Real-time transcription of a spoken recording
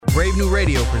Brave New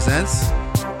Radio presents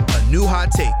a new hot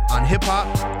take on hip-hop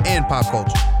and pop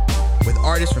culture with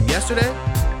artists from yesterday,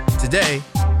 today,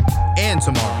 and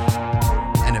tomorrow.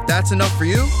 And if that's enough for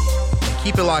you, then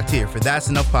keep it locked here for That's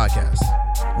Enough Podcast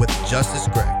with Justice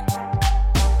Greg.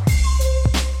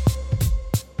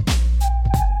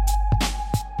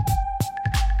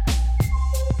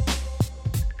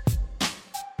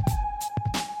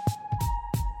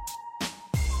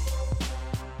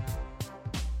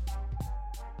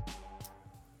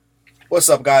 What's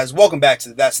up, guys? Welcome back to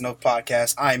the That's Enough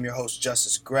Podcast. I am your host,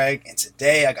 Justice Greg, and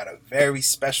today I got a very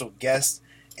special guest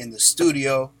in the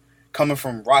studio coming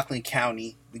from Rockland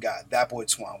County. We got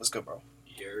THATBOYTWANN. What's good, bro?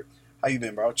 Here. How you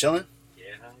been, bro? Chilling?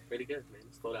 Yeah, pretty good, man.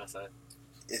 It's cold outside.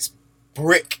 It's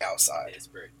brick outside. Yeah, it's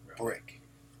brick, bro. Brick.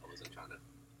 I wasn't trying to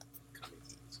come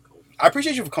in. It's cold. I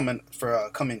appreciate you for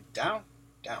coming down.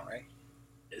 Down, right?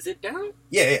 Is it down?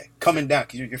 Yeah. Coming down,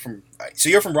 because you're from... Right, so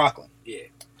you're from Rockland? Yeah.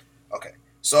 Okay.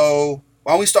 So,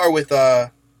 why don't we start with...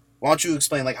 why don't you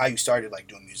explain, like, how you started, like,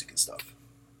 doing music and stuff?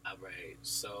 Alright,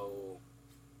 so...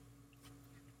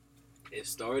 It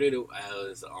started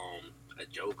as a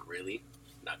joke, really.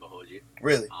 Not gonna hold you.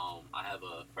 Really? I have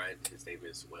a friend, his name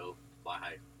is Will, Fly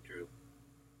High, Drew.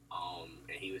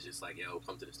 And he was just like, yo,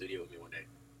 come to the studio with me one day.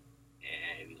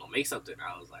 And we gonna make something.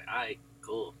 I was like, alright,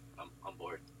 cool. I'm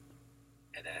bored.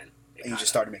 And then... And you just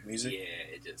started making music?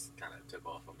 Yeah, it just kind of took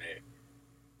off from there.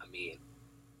 I mean...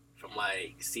 From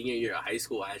like senior year of high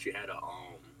school, I actually had a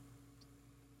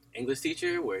English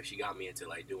teacher where she got me into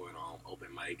like doing open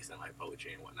mics and like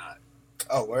poetry and whatnot.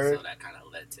 Oh, word. So that kind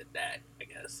of led to that, I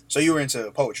guess. So you were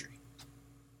into poetry?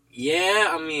 Yeah,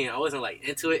 I mean, I wasn't like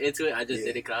into it. I just did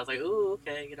it because I was like, ooh,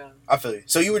 okay, you know. I feel you.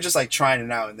 So you were just like trying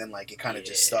it out, and then like it kind of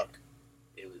just stuck.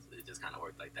 It just kind of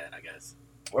worked like that, I guess.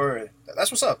 Word.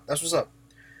 That's what's up.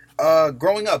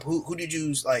 Growing up, who did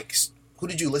you like? Who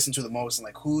did you listen to the most, and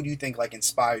like who do you think like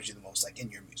inspires you the most, like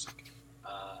in your music?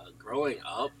 Growing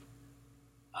up,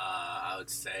 I would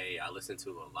say I listened to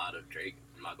a lot of Drake.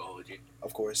 I'm not gonna hold you.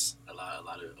 Of course. A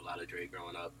lot of Drake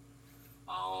growing up.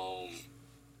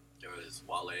 There was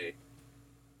Wale.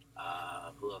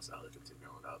 Who else I listened to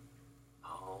growing up?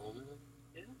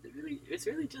 Yeah, it's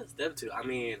really just them two. I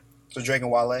mean. So Drake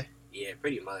and Wale. Yeah,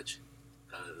 pretty much.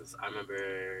 Cause I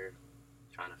remember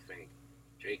trying to think.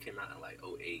 Drake came out in like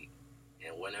 2008.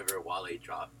 And whenever Wale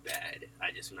dropped Bad, I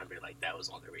just remember like that was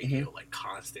on the radio like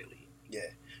constantly.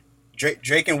 Yeah,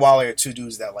 Drake and Wale are two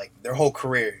dudes that like their whole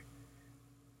career,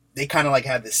 they kind of like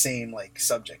had the same like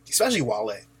subject, especially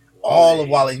Wale. All of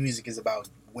Wale's music is about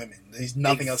women. There's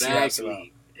nothing else he raps about.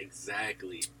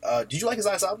 Exactly. Did you like his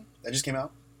last album that just came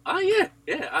out? Oh yeah.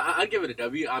 I give it a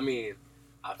W. I mean,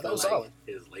 I feel like solid.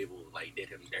 His label like did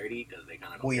him dirty because they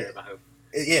kind of don't care about him.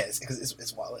 Because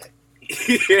it's Wale.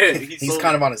 Yeah, he's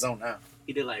kind of on his own now.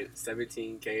 He did like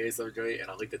 17K or some joint, and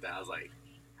I looked at that. I was like,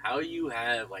 "How you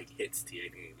have like hits to your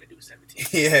name and do 17?"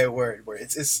 Yeah, word.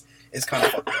 It's kind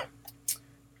of fucked up.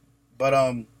 But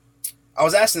I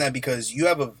was asking that because you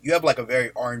have like a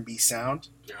very R&B sound.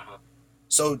 Uh-huh.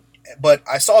 So, but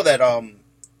I saw that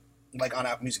like on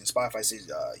Apple Music and Spotify it says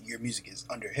your music is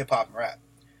under hip hop and rap.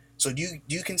 So do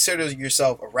you consider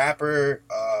yourself a rapper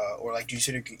or like do you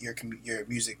consider your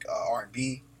music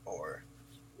R&B or?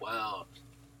 Well.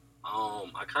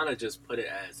 I kind of just put it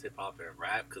as hip hop and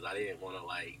rap because I didn't want to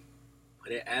like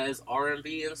put it as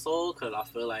R&B and soul because I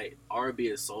feel like R&B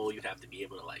and soul you'd have to be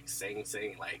able to like sing.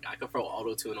 Like I could throw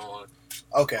auto tune on.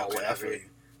 Okay, whatever, I feel you.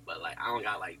 But like I don't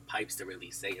got like pipes to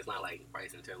really sing. It's not like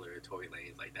Bryson Tiller or Tory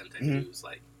Lanez like them type of dudes.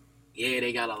 Like yeah,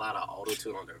 they got a lot of auto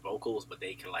tune on their vocals, but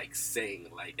they can like sing.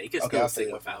 Like they can still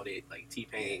sing without it. Like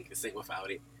T-Pain can sing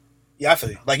without it. Yeah, I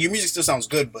feel you. Like your music still sounds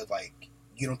good, but like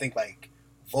you don't think like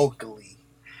vocally.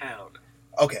 Hell no.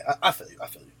 Okay, I feel you.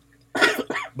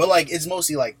 But like, it's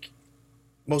mostly like,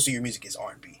 most of your music is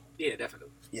R&B. Yeah,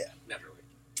 definitely. Yeah, definitely.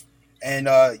 And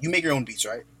you make your own beats,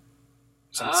 right?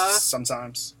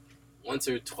 Sometimes. Once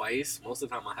or twice. Most of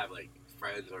the time, I have like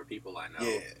friends or people I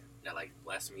know that like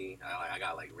bless me. I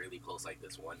got like really close. Like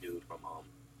this one dude from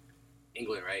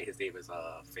England, right? His name is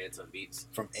Phantom Beats.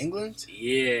 From England?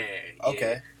 Yeah.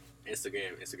 Okay. Yeah.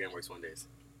 Instagram works Mondays.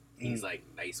 He's like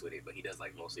nice with it, but he does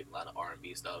like mostly a lot of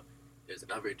R&B stuff. There's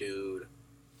another dude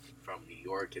from New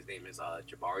York. His name is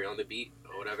Jabari on the beat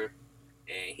or whatever,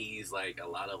 and he's like a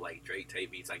lot of like Drake type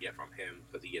beats I get from him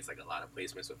because he gets like a lot of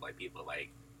placements with like people like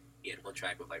he had one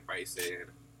track with like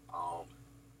Bryson.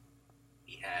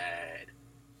 He had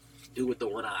dude with the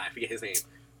one eye. I forget his name.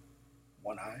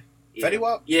 One eye. Yeah. Fetty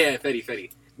Wap. Yeah,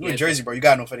 Fetty. You in Jersey, bro? You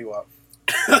gotta know Fetty Wap.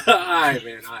 Alright,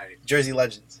 man. Alright. Jersey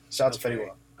legends. Shout out to Fetty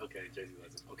Wap. Okay, Jersey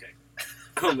legends. Okay.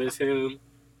 There's him.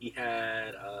 He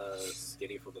had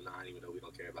Skinny from the Nine, even though we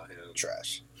don't care about him.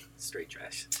 Trash. Straight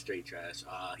trash. Straight trash.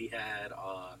 He had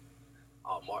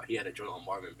he had a joint on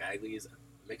Marvin Bagley's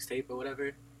mixtape or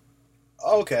whatever.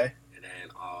 Oh, okay. And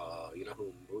then you know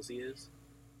who Mosey is?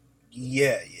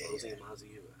 Yeah. Mosey,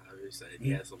 however you said. He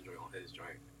had some joint on his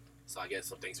joint. So I get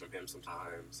some things from him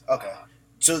sometimes. Okay.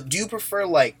 So do you prefer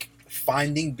like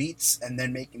finding beats and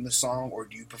then making the song, or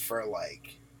do you prefer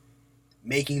like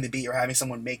making the beat or having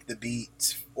someone make the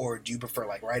beat, or do you prefer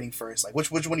like writing first? Like which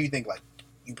one do you think like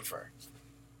you prefer?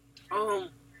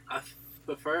 I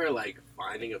prefer like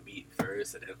finding a beat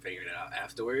first and then figuring it out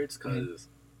afterwards, because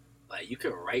like you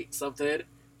can write something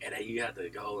and then you have to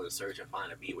go and search and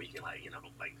find a beat where you can like, you know,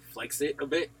 like flex it a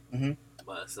bit.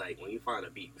 But it's like when you find a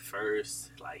beat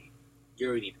first, like you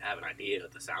already have an idea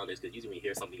of the sound is, because usually when you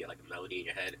hear something, you get like a melody in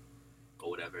your head or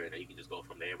whatever, and then you can just go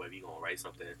from there, whether you're gonna write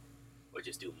something or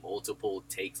just do multiple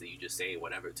takes and you just say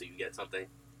whatever till you get something.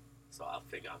 So I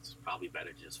think it's probably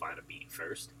better to just find a beat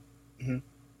first.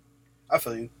 I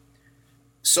feel you.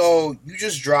 So you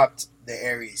just dropped the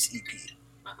ARIES EP.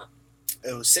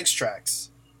 It was 6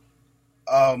 tracks.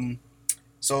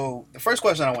 So the first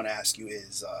question I want to ask you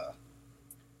is,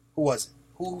 who was it?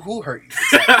 Who hurt you?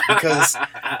 Exactly? Because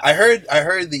I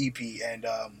heard the EP and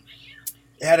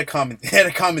it had a common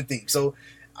theme. So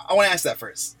I want to ask that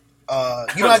first.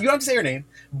 You don't have to say your name,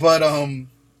 but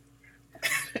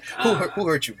who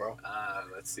hurt you, bro?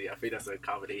 Let's see. I think that's a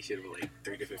combination of like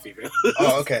 3 different females.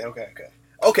 Oh,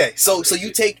 okay. So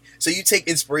you take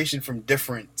inspiration from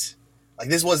different. Like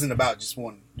this wasn't about just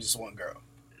one girl.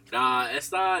 Nah,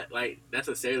 it's not like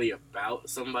necessarily about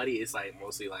somebody. It's like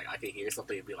mostly like I can hear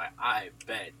something and be like, I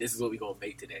bet this is what we gonna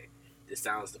make today. This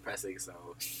sounds depressing, so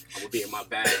I'm gonna be in my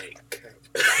bag.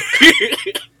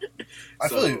 I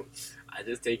feel you. I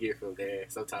just take it from there.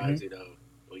 Sometimes, you know,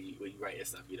 when you write your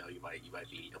stuff, you know, you might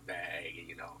be in your bag and,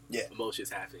 you know, emotions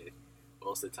happen.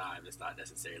 Most of the time, it's not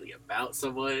necessarily about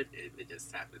someone. It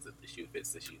just happens. If the shoe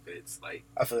fits, the shoe fits. Like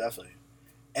I feel you.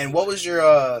 And what was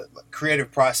your creative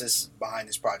process behind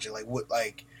this project? Like what?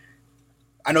 Like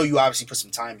I know you obviously put some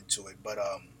time into it, but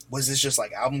was this just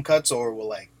like album cuts, or was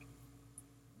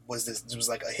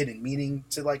like a hidden meaning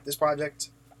to like this project?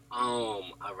 All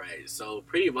right. So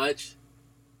pretty much,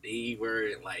 they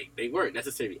weren't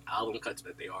necessarily album cuts,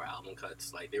 but they are album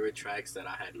cuts. Like, there were tracks that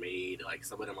I had made. Like,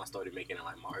 some of them I started making in,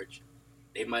 like, March.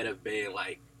 They might have been,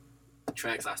 like,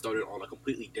 tracks I started on a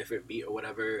completely different beat or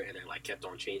whatever, and then, like, kept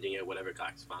on changing it, whatever,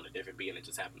 I found a different beat, and it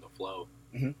just happened to flow.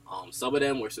 Some of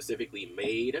them were specifically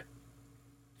made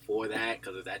for that,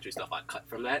 because it's actually stuff I cut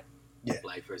from that. Yeah.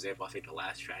 Like, for example, I think the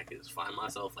last track is Find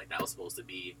Myself. Like, that was supposed to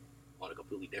be on a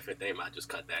completely different thing, but I just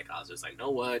cut that, 'cause I was just like, know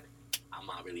what? I'm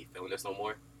not really feeling this no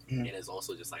more. And it's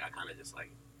also just like I kind of just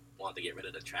like wanted to get rid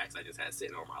of the tracks I just had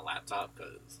sitting on my laptop,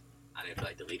 because I didn't feel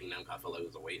like deleting them. I felt like it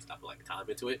was a waste. I put like time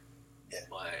into it. Yeah.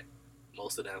 But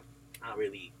most of them, not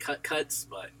really cuts,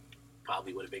 but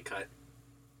probably would have been cut.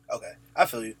 Okay, I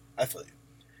feel you.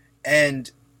 And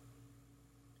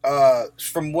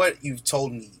from what you've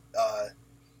told me,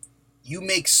 you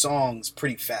make songs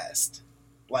pretty fast.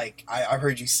 Like I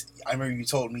heard you. I remember you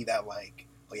told me that like,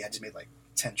 oh yeah, I just made like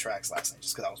 10 tracks last night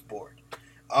just because I was bored.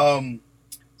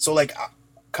 So like,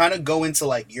 kind of go into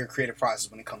like your creative process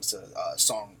when it comes to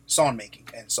song making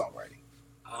and songwriting.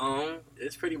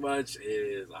 It's pretty much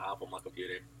is I hop on my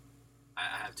computer. I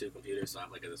have 2 computers, so I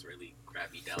have like this really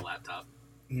crappy Dell laptop.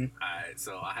 Alright,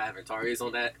 so I have Antares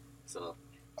on that. So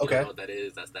you know what that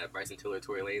is? That's that Bryson Tiller,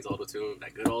 Tory Lanez auto-tune,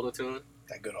 that good auto-tune.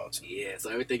 Yeah, so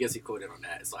everything gets recorded on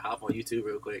that. So I hop on YouTube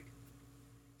real quick,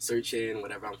 search in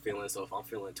whatever I'm feeling. So if I'm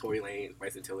feeling Tory Lanez,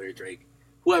 Bryson Tiller, Drake,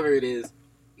 whoever it is,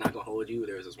 not gonna hold you.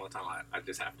 There was this one time I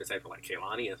just happened to type for like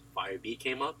Kehlani and Fire Beat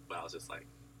came up, but I was just like,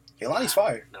 Kehlani's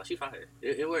fire. No, she fired.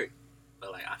 It worked.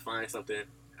 But like I find something,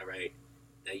 all right,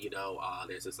 that you know,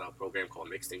 there's this program called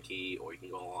Mixed and Key, or you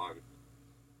can go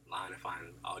online and find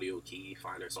audio key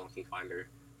finder, song key finder,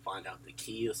 find out the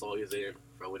key the song is in,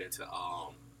 throw it into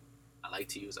I like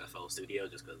to use FL Studio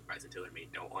just because Bryson Tiller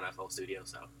made don't on FL Studio,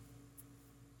 so,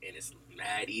 and it's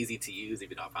mad easy to use,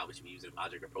 even though I probably should be using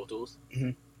Logic or Pro Tools.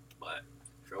 But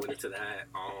throw it into that.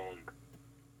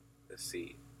 Let's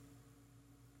see.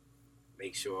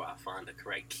 Make sure I find the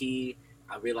correct key.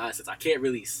 I realize since I can't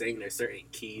really sing, there's certain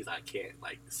keys I can't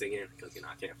like sing in, because you know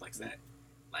I can't flex that.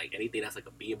 Like anything that's like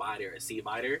a B minor or a C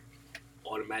minor,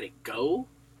 automatic go.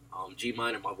 G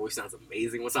minor, my voice sounds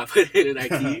amazing once I put it in that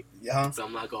key. So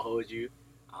I'm not gonna hold you.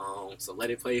 So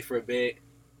let it play for a bit.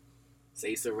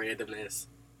 Say some randomness.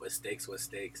 What sticks.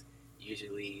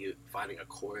 Usually finding a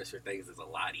chorus for things is a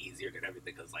lot easier than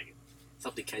everything, because like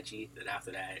something catchy. Then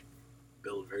after that,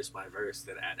 build verse by verse.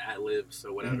 Then add ad libs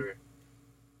or whatever.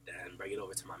 then bring it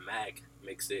over to my Mac,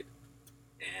 mix it,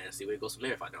 and see where it goes from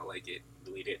there. If I don't like it,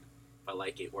 delete it. If I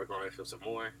like it, work on it for some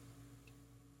more.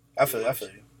 I feel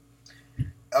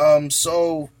you.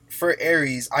 So for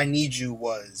Aries, I Need You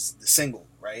was the single,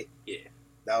 right? Yeah.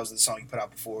 That was the song you put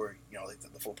out before, like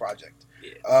the full project.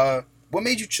 Yeah. What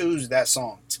made you choose that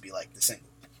song to be like the single?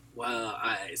 Well,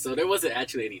 so there wasn't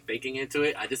actually any faking into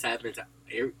it. I just happened to.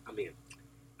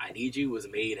 I Need You was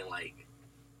made in like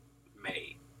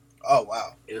May. Oh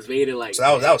wow! It was made in like.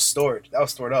 So that was stored. That was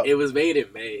stored up. It was made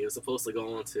in May. It was supposed to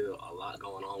go on to a lot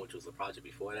going on, which was the project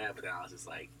before that. But then I was just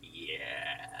like,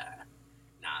 yeah,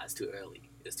 nah, it's too early.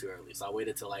 It's too early. So I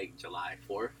waited till like July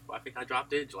 4th. I think I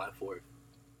dropped it July 4th.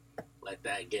 Let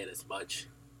that get as much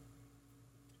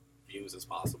views as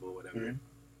possible, whatever. Mm-hmm.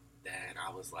 Then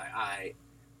I was like, all right,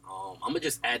 I'm gonna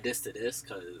just add this to this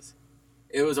because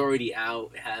it was already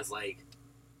out. It has like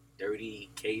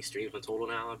 30K streams in total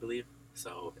now, I believe.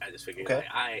 So I just figured, like,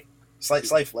 all right, slight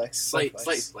flex. Slight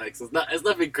flex. It's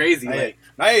nothing crazy.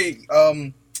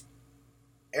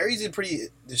 Aries did pretty.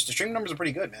 The stream numbers are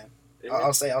pretty good, man.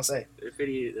 I'll say. They're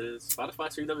pretty. Spotify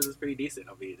stream numbers is pretty decent.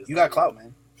 I mean, you got clout,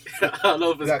 man. I don't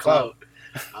know if it's clout.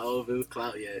 I don't know if it was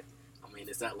clout yet. I mean,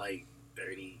 it's at like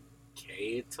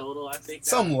 30K in total, I think.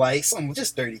 Some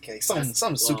just 30K.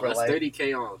 Some super that's light.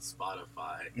 30K on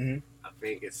Spotify. Mm-hmm. I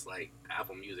think it's like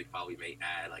Apple Music probably may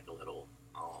add like a little,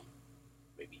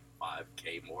 maybe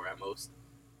 5K more at most.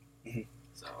 Mm-hmm.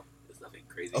 So it's nothing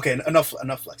crazy. Okay, enough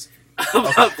flexing. I'm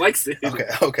not flexing.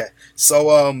 Okay.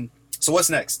 So what's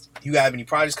next? You have any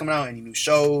projects coming out? Any new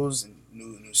shows and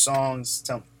new songs?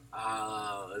 Tell me.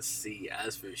 Let's see.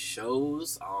 As for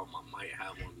shows, I might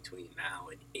have one between now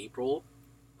and April.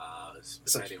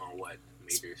 Depending on what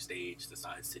major stage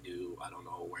decides to do. I don't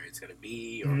know where it's gonna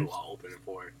be or who I'll open it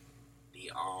for.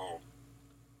 The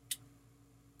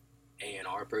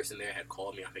A&R person there had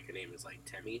called me. I think her name is like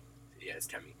Temmie. Yeah, it's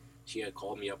Temmie. She had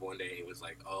called me up one day and was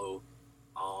like, "Oh,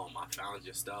 I found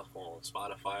your stuff on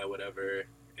Spotify or whatever,"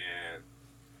 and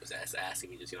was asking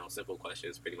me just simple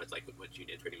questions, pretty much like what you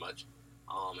did, pretty much.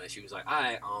 And she was like,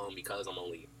 "Alright, because I'm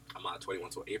not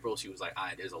 21 till April." She was like,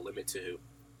 "Alright, there's a limit to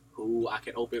who I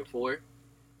can open for,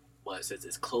 but since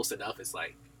it's close enough, it's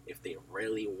like if they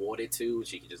really wanted to,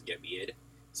 she could just get me in."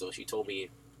 So she told me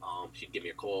she'd give me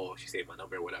a call. She saved my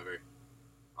number or whatever.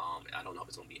 I don't know if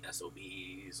it's gonna be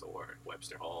SOBs or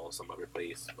Webster Hall, some other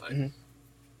place, but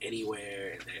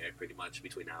anywhere in there, pretty much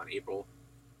between now and April.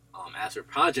 As for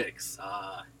projects,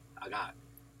 I got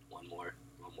one more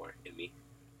in me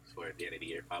for the end of the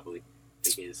year, probably. I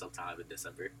think it's sometime in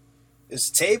December. Is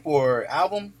it tape or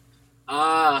album?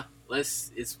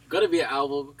 It's gonna be an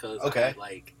album because I had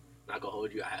not gonna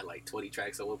hold you. I had like 20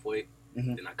 tracks at one point.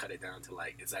 Then I cut it down to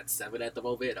it's at 7 at the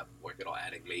moment. I'm working on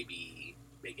adding maybe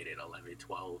making it 11,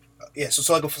 12. Yeah,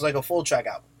 so like a full track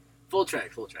album. Full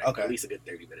track. Okay. At least a good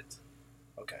 30 minutes.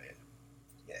 Okay.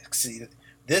 Yeah. See,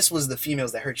 this was the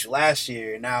females that hurt you last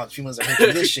year. Now the females that hurt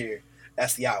you this year.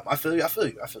 That's the album. I feel you.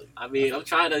 I mean, I'm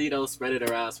trying to spread it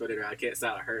around. I can't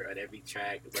sound hurt on every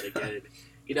track, but again,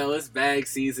 it's bag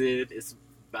season. It's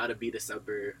about to be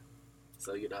December,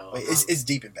 so it's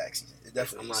deep in bag season. It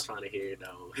definitely. I'm not trying to hear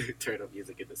turn up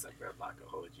music in December. I'm not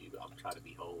gonna hold you. I'm trying to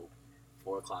be home.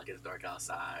 4 o'clock, it's dark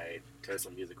outside. Turn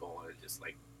some music on and just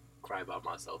cry about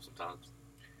myself sometimes.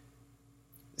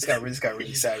 This got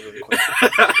really sad really quick.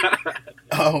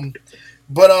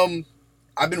 But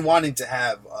I've been wanting to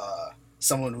have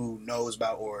someone who knows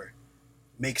about or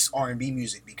makes R&B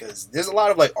music because there's a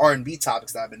lot of R&B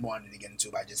topics that I've been wanting to get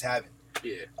into, but I just haven't.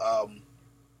 Yeah.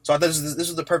 So I thought this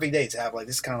was the perfect day to have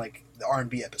this kind of the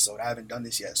R&B episode. I haven't done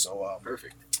this yet, so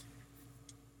perfect.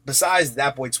 Besides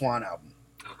That Boy Twan album,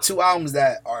 2 albums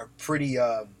that are pretty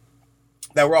that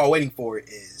we're all waiting for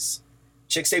is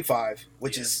Chicks Tape 5,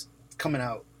 which is coming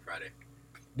out Friday.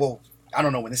 Well, I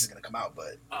don't know when this is gonna come out,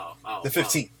 but the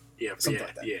 15th. Yeah, something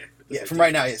like that. Yeah, from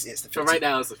right now, it's the 15th. From right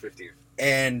now, it's the 15th.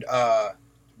 And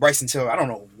Bryson Tiller, I don't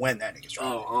know when that nigga's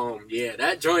dropping. Yeah,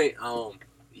 that joint,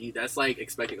 that's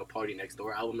expecting a Party Next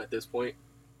Door album at this point.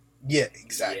 Yeah,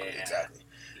 exactly. Yeah,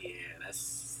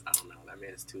 I don't know. That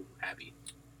man is too happy.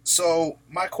 So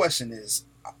my question is,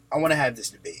 I want to have this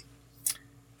debate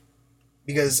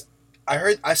because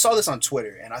I saw this on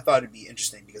Twitter and I thought it'd be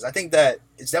interesting because I think that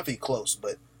it's definitely close,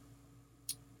 but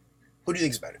who do you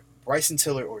think is better, Bryson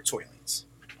Tiller or Tory Lanez?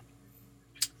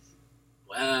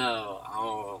 Well,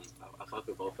 I fuck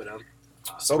with both of them.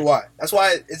 So do I. That's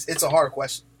why it's a hard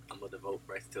question. I'm a devout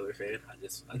Bryson Tiller fan. I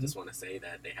just want to say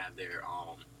that they have their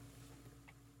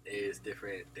there's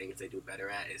different things they do better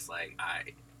at. It's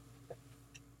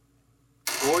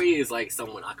Tory is like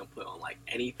someone I can put on like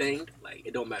anything. Like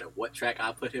it don't matter what track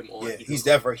I put him on. Yeah, he's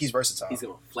versatile. He's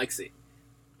gonna flex it.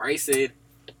 Bryson,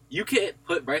 you can't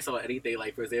put Bryson on anything.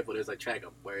 Like for example, there's a track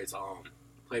where it's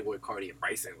Playboy Cardi and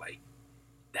Bryson. Like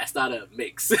that's not a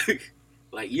mix.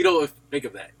 Like you don't think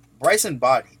of that. Bryson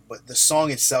body, but the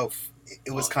song itself,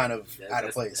 it was kind of out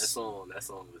of place. That song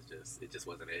was just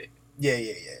wasn't it. Yeah.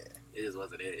 It just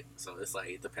wasn't it. So it's like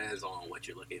it depends on what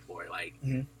you're looking for. Like,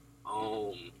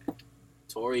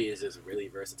 Tory is just really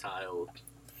versatile.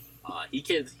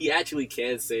 He actually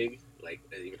can sing. Like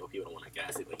even though people don't want to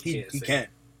gas it, but he can.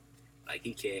 Like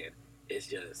he can. It's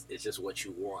just what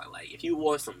you want. Like if you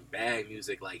want some bad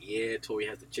music, like yeah, Tory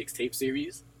has the Chicks Tape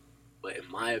series. But in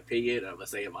my opinion,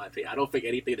 I don't think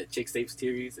anything in the Chicks Tape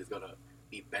series is gonna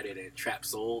be better than Trap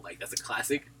Soul. Like that's a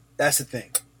classic. That's the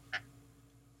thing.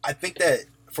 I think that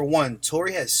for one,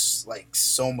 Tory has like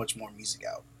so much more music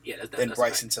out than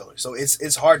Bryson Tiller. So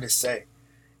it's hard to say.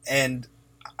 And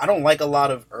I don't like a lot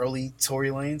of early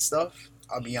Tory Lane stuff.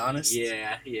 I'll be honest.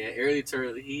 Yeah. Early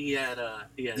Tory, he had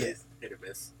his hit or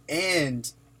miss.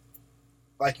 And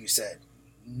like you said,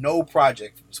 no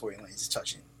project from Tory Lane is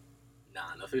touching.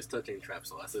 Nah, nothing's touching Trap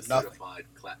Soul. That's a certified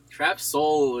clap. Trap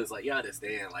Soul is like, you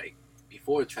understand, like,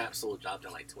 before Trap Soul dropped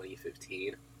in like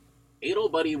 2015, ain't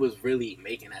nobody was really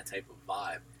making that type of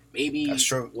vibe. Maybe that's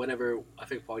true. Whenever, I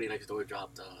think Party Next Door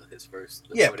dropped his first.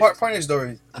 Party Next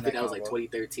Door. I think that was like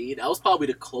 2013. That was probably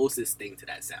the closest thing to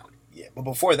that sound. Yeah, but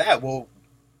before that,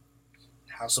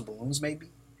 House of Balloons maybe?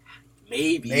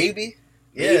 Maybe,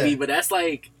 but that's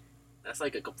like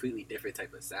a completely different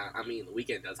type of sound. I mean, The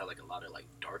Weeknd does have like a lot of like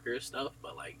darker stuff,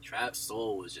 but like Trap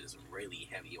Soul was just really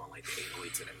heavy on like the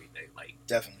 808s and everything. Like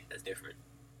definitely, that's different.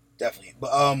 Definitely,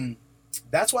 but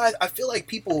that's why I feel like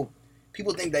people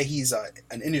think that he's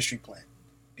an industry plant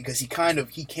because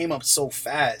he came up so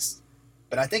fast.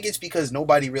 But I think it's because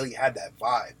nobody really had that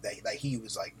vibe that he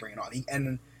was like bringing on.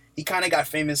 He kind of got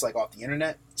famous like off the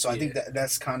internet, so I think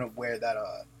that's kind of where that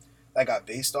got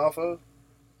based off of.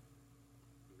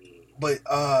 But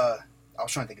I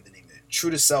was trying to think of the name of it.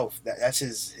 True to Self. That's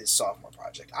his sophomore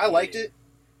project. I liked it.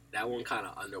 That one kind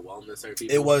of underwhelmed to certain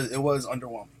people. It was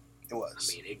underwhelming. It was.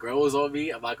 I mean, it grows on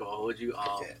me. I'm not gonna hold you.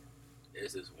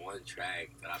 There's this one track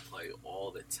that I play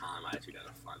all the time. I actually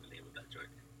gotta find the name of that joint.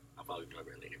 I'll probably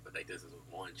remember it later. But like, this is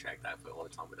one track that I play all the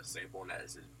time with a sample, and that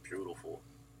is just beautiful.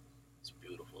 It's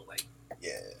beautiful. Like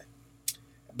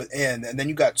But and then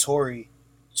you got Tory,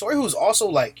 who's also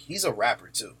like he's a rapper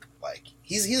too. Like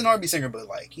he's an R&B singer, but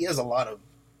like he has a lot of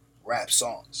rap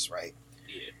songs, right?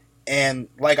 Yeah. And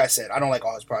like I said, I don't like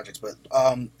all his projects, but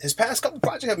his past couple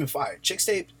projects have been fired. Chicks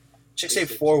Tape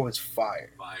 4 was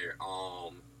fire.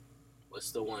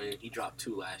 What's the one he dropped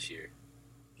 2 last year?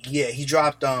 Yeah, he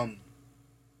dropped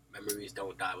Memories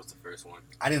Don't Die was the first one.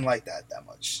 I didn't like that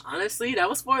much. Honestly, that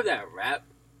was more of that rap,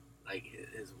 like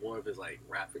more of his like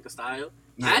rapping style.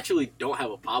 Yeah. I actually don't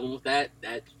have a problem with that.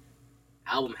 That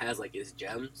album has like its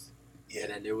gems. Yeah.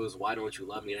 And then there was Why Don't You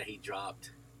Love Me that he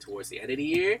dropped towards the end of the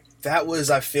year. That was,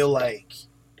 I feel like,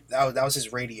 that was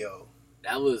his radio.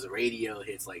 That was radio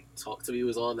hits. Like Talk to Me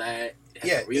was on that. It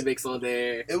had a remix on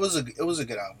there. It was a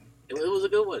good album. It was a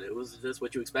good one. It was just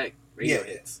what you expect. Radio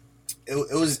hits.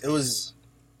 It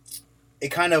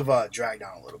kind of dragged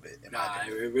down a little bit.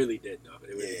 It really did though.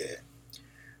 It really did.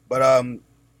 But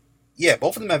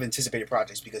both of them have anticipated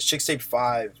projects because Chicks Tape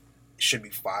 5 should be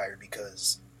fired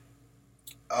because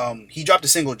he dropped a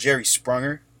single Jerry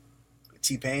Sprunger with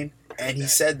T-Pain and he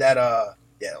said that that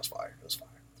was fire. It was fire.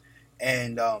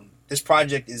 And this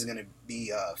project is gonna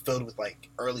be filled with like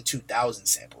early 2000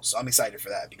 samples, so I'm excited for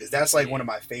that because that's like one of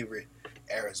my favorite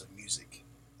eras of music,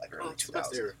 like early 2000s. It's the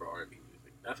best era for R&B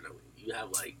music, definitely. You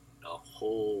have like a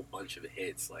whole bunch of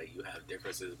hits. Like you have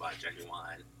Differences by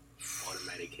Genuine,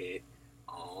 Automatic Hit.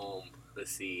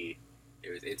 Let's see,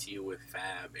 there was Into You with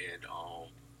Fab and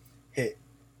Hit.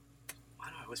 Why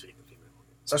do I always forget the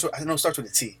female? Starts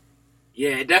with a T.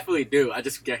 Yeah, it definitely do. I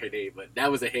just forget her name, but that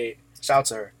was a hit. Shout out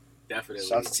to her. Definitely.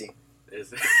 Shout out to T.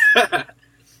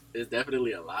 There's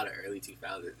definitely a lot of early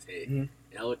 2000s hit. Mm-hmm.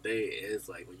 You know what they is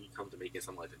like when you come to making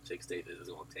something like the Chicks Tape, it's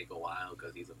going to take a while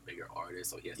because he's a bigger artist,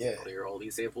 so he has to clear all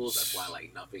these samples. That's why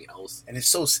like nothing else. And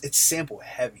it's sample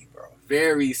heavy, bro.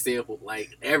 Very sampled.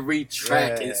 Like every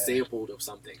track is sampled of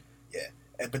something. Yeah,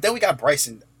 but then we got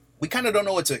Bryson. We kind of don't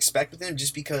know what to expect with him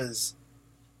just because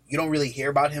you don't really hear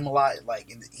about him a lot. Like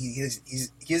he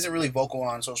isn't really vocal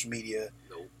on social media.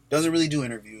 Nope. Doesn't really do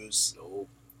interviews. Nope.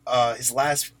 His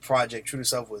last project, True to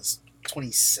Self, was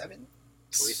 2017.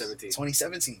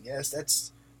 2017. Yes,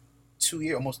 that's 2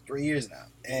 years, almost 3 years now,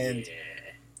 and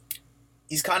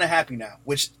he's kind of happy now.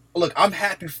 Which, look, I'm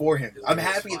happy for him. I'm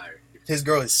happy. His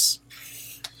girl is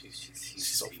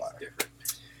He's so fire. Different.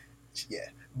 Yeah,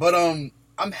 but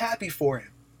I'm happy for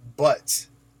him, but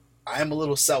I am a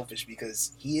little selfish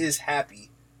because he is happy.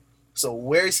 So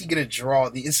where is he gonna draw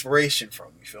the inspiration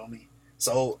from? You feel me?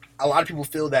 So a lot of people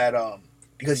feel that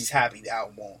because he's happy, the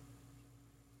album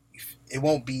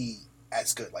won't be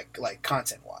as good, like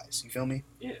content wise. You feel me?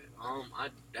 Yeah. I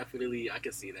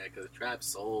can see that because trap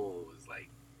soul is like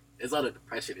there's a lot of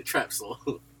depression in trap soul.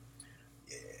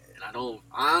 Yeah. And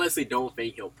I honestly don't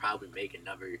think he'll probably make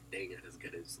another thing as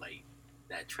good as like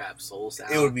that trap soul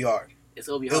sound. It would be hard.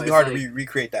 It'll be hard like, to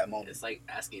recreate that moment. It's like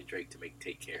asking Drake to make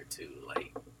Take Care too.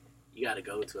 Like you got to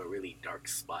go to a really dark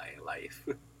spot in life.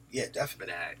 Yeah,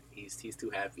 definitely. For that, he's too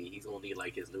happy. He's gonna need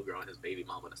like his new girl and his baby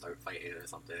mama to start fighting or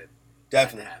something.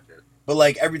 Definitely. That happen. But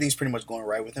like everything's pretty much going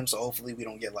right with him, so hopefully we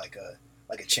don't get like a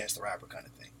Chance the Rapper kind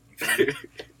of thing. You feel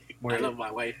me? I love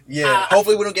my wife. Yeah,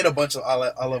 hopefully we don't get a bunch of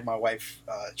I love my wife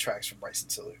tracks from Bryson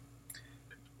Tiller.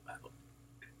 Wow.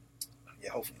 Yeah,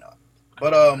 hopefully not.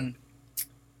 But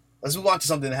let's move on to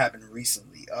something that happened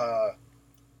recently.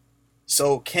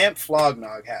 So Camp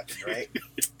Flognog happened, right?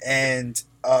 And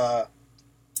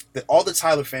all the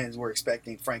Tyler fans were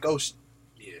expecting Frank Ocean.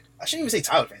 Yeah. I shouldn't even say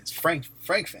Tyler fans, Frank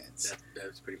fans.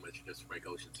 That's pretty much just Frank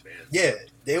Ocean's fans. Yeah,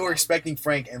 they were expecting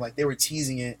Frank, and like they were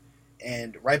teasing it.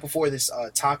 And right before this,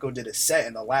 Taco did a set,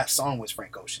 and the last song was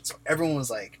Frank Ocean. So everyone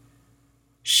was like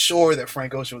sure that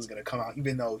Frank Ocean was gonna come out,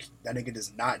 even though that nigga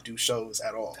does not do shows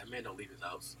at all. That man don't leave his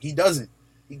house. He doesn't.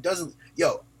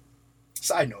 Yo,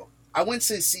 side note, I went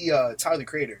to see Tyler the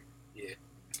Creator. Yeah.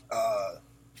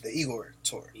 The Igor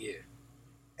tour. Yeah.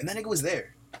 And that nigga was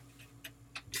there.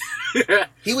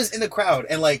 He was in the crowd,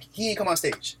 and like he ain't come on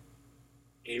stage.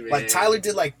 Amen. Like Tyler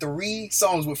did like 3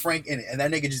 songs with Frank in it, and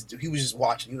that nigga he was just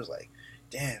watching. He was like,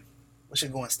 "Damn, what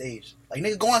should go on stage? Like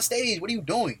nigga, go on stage. What are you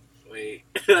doing?" Wait,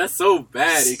 that's so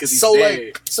bad because he's so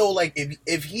there. Like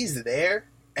if he's there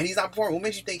and he's not performing, what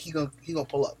makes you think he gonna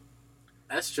pull up?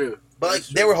 That's true. But like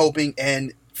they were hoping,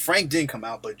 and Frank didn't come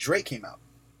out, but Drake came out.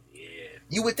 Yeah.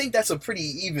 You would think that's a pretty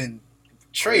even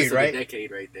trade, right? A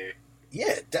decade right there.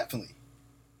 Yeah, definitely.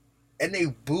 And they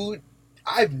booed.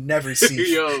 I've never seen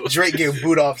Yo. Drake get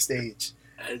booed off stage.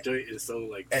 That joint is so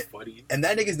like funny. And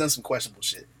that nigga's done some questionable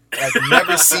shit. I've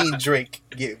never seen Drake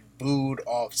get booed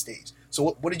off stage.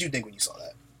 So what did you think when you saw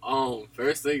that?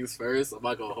 First things first, I'm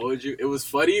not gonna hold you. It was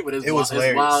funny, but it was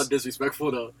wild,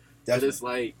 disrespectful though. Definitely. But it's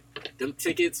like them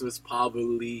tickets was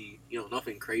probably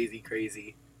nothing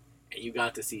crazy, and you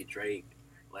got to see Drake.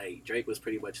 Like Drake was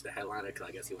pretty much the headliner because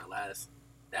I guess he went last.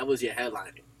 That was your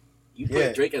headliner. You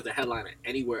put Drake as a headliner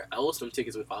anywhere else, them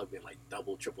tickets would probably been like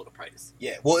double, triple the price.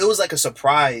 Yeah, well, it was like a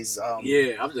surprise.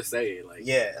 Yeah, I'm just saying, like.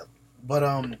 Yeah, but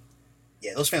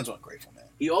yeah, those fans weren't grateful, man.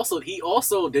 He also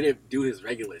didn't do his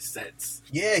regular sets.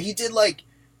 Yeah, he did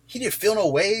Feel No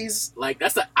Ways. Like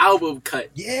that's an album cut.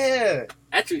 Yeah.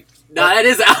 Actually, that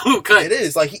is an album cut. It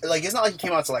is it's not like he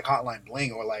came out to like Hotline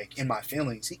Bling or like In My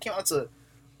Feelings. He came out to.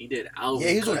 He did album. Yeah,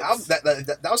 he was doing album.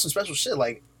 That was some special shit.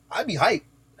 Like I'd be hyped.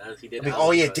 He did. Like,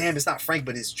 oh yeah, damn, it's not Frank,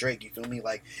 but it's Drake. You feel me?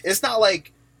 Like it's not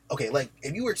like okay, like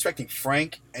if you were expecting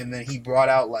Frank and then he brought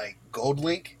out like Gold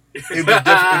Link, it'd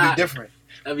be different.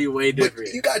 That'd be way different.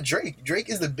 But you got Drake. Drake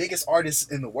is the biggest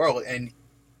artist in the world, and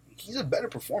he's a better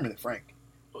performer than Frank.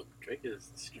 Well, Drake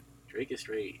is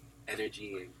straight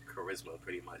energy and charisma,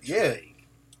 pretty much. Yeah.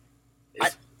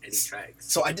 Like, any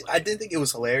tracks. So I didn't think it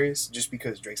was hilarious just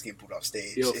because Drake's getting put off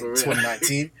stage in real.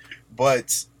 2019,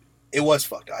 but it was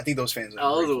fucked up. I think those fans. It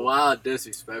was wild,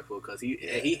 disrespectful because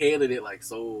he handled it like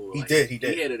so. He did. He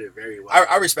handled it very well.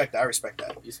 I respect that. I respect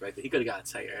that. He could have got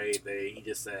tight or anything. He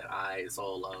just said, "It's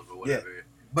all love" or whatever. Yeah.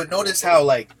 But notice how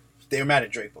like they were mad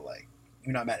at Drake, but like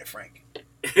you're not mad at Frank.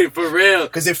 For real.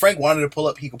 Because if Frank wanted to pull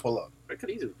up, he could pull up. Frank could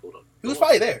easily pull up. He was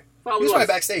probably there. He was probably was.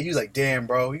 backstage. He was like, "Damn,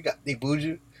 bro, they booed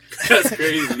you." That's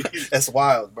crazy. That's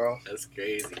wild, bro. That's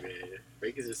crazy, man.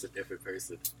 Frank is just a different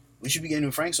person. We should be getting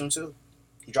new Frank soon too.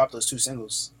 He dropped those 2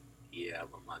 singles. Yeah, I'm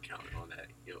not counting on that.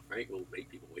 Frank will make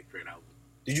people wait for an album.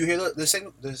 Did you hear the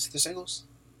singles?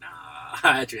 Nah,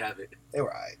 I actually haven't. They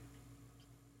were alright.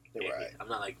 I'm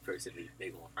not like personally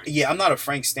big on Frank. Yeah, I'm not a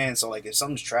Frank stan, so like if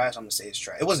something's trash, I'm gonna say it's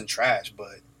trash. It wasn't trash,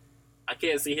 but I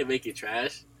can't see him make it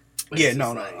trash. Yeah,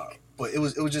 no. But it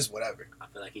was just whatever. I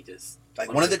feel like he just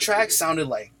like one of the tracks sounded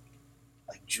like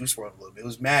Juice WRLD a little bit. It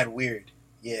was mad weird.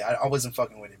 Yeah, I wasn't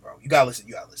fucking with it, bro. You gotta listen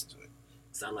to it.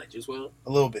 Sound like Juice WRLD?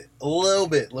 A little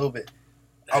bit.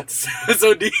 That's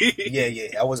so deep.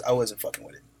 Yeah. I wasn't fucking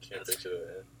with it. That's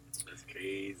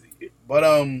crazy. But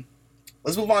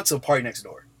let's move on to Party Next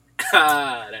Door.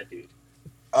 That dude.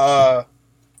 I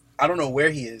don't know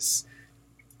where he is.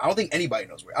 I don't think anybody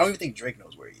knows where. I don't even think Drake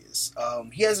knows where he is.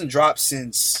 He hasn't dropped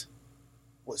since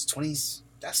was 20.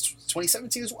 That's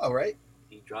 2017 as well, right?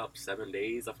 He dropped 7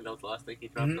 Days. I think that was the last thing he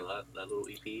dropped. That little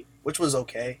EP, which was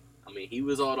okay. I mean, he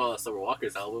was on Summer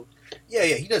Walker's album. Yeah,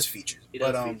 he does features. He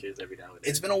does features every now and then.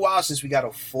 It's been a while since we got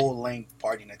a full length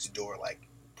Party Next Door like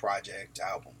project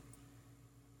album,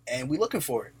 and we looking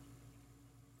for it.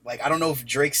 Like, I don't know if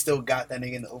Drake still got that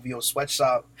nigga in the OVO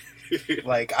sweatshop.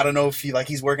 Like, I don't know if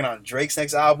he's working on Drake's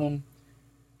next album.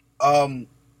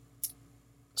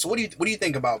 So what do you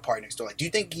think about Party Next Door? Like, do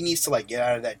you think he needs to like get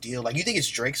out of that deal? Like, do you think it's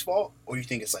Drake's fault, or do you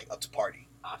think it's like up to Party?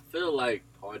 I feel like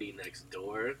Party Next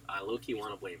Door, I low-key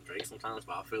want to blame Drake sometimes,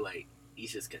 but I feel like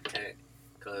he's just content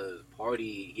because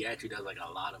Party, he actually does like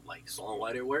a lot of like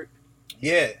songwriter work.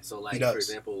 Yeah. So like, for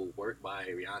example, Work by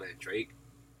Rihanna and Drake,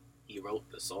 he wrote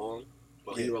the song,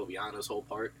 but he wrote Rihanna's whole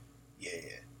part.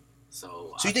 Yeah.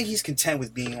 So you think he's content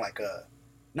with being like a,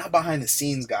 not behind the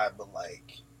scenes guy, but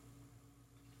like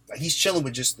he's chilling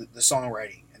with just the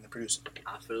songwriting and the producing?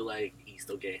 I feel like he's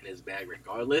still getting his bag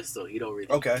regardless, so he don't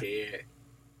really care.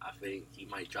 I think he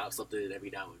might drop something every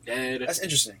now and then. That's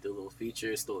interesting. Do a little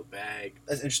feature, still a bag.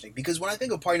 That's interesting because when I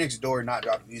think of Party Next Door not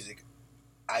dropping music,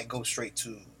 I go straight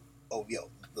to OVO,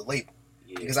 the label,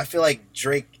 because I feel like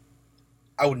Drake,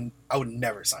 I would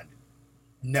never sign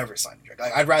it. Never sign Drake.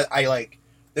 Like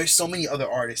there's so many other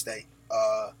artists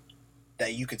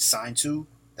that you could sign to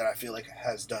that I feel like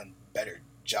has done better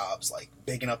jobs, like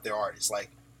bigging up their artists,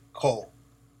 like Cole,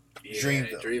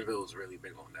 Dreamville. Dreamville's really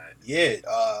big on that. Yeah,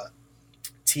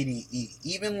 TDE,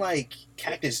 even like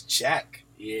Cactus Jack.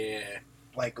 Yeah,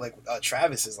 like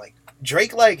Travis is like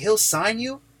Drake. Like he'll sign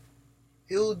you,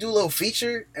 he'll do a little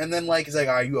feature, and then like it's like,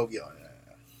 all right, you OVO.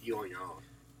 You on your own.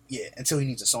 Yeah, until he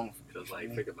needs a song. Because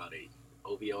like think about it,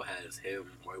 OVO has him,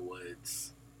 Roy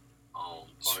Woods,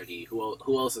 Party. Who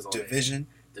else is on Division?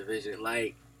 Division.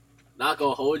 Like, not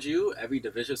gonna hold you. Every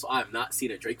Division, so I have not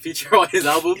seen a Drake feature on his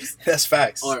albums. That's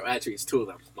facts. Or actually, it's two of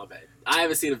them. My bad. I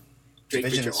haven't seen a Drake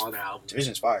feature on their album.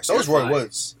 Division's fire. So is Roy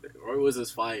Woods. Roy Woods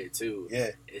is fire too.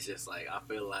 Yeah. It's just like, I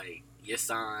feel like you're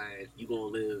signed, you gonna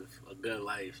live a good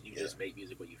life. You just make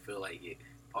music when you feel like it.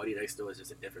 Party Next Door is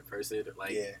just a different person.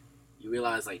 Like, you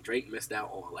realize like Drake missed out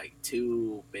on like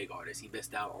two big artists. He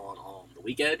missed out on The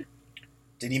Weeknd.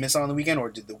 Did he miss out on The Weeknd, or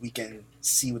did The Weeknd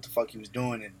see what the fuck he was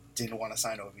doing and didn't want to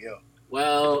sign OVO?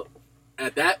 Well,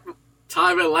 at that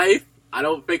time in life, I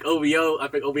don't think OVO. I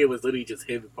think OVO was literally just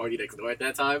him and Party Next Door at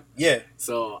that time. Yeah.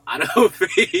 So I don't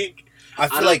think. I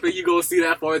don't think you gonna see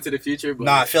that far into the future. But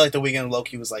I feel like The Weeknd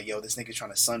low-key was like, yo, this nigga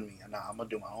trying to sun me. Nah, I'm gonna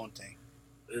do my own thing.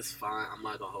 It's fine. I'm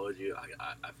not gonna hold you.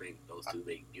 I think those two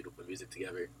make beautiful music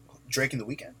together. Drake and The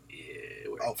Weeknd? Yeah,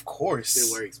 it works. Of course.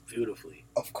 It works beautifully.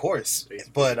 Of course.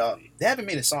 But they haven't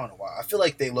made a song in a while. I feel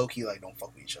like they low-key like don't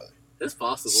fuck with each other. It's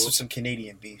possible. Some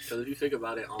Canadian beef. Because if you think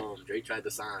about it, Drake tried to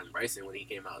sign Bryson when he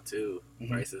came out too.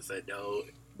 Mm-hmm. Bryson said no.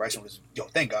 Bryson was,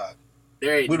 thank God.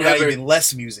 There ain't we would have got even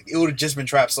less music. It would have just been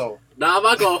Trap Soul. Nah, I'm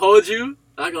not gonna hold you.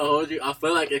 I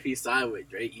feel like if he signed with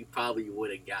Drake, you probably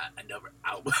would have got another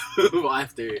album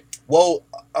after. Well,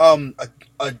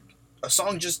 a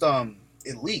song just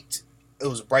it leaked. It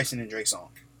was a Bryson and Drake song.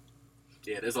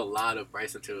 Yeah, there's a lot of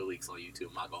Bryson Tiller leaks on YouTube.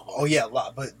 I'm not gonna hold. Oh yeah, a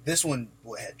lot. But this one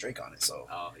had Drake on it, so.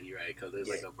 Oh, you're right, because there's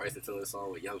like a Bryson Tiller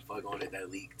song with Young Thug on it that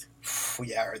leaked.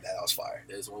 Yeah, I heard that. That was fire.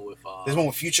 There's one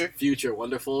with Future. Future,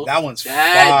 Wonderful. That one's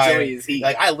that fire. Joy is heat.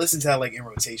 Like I listened to that like in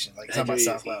rotation. Like it's on my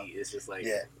SoundCloud. It's just like,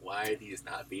 why are these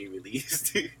not being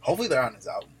released? Hopefully they're on his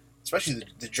album. Especially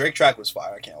the Drake track was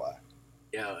fire. I can't lie.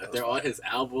 Yeah, if they're on his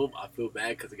album, I feel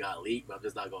bad because it got leaked, but I'm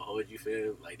just not gonna hold you,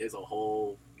 fam. Like, there's a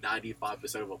whole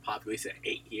 95% of a population that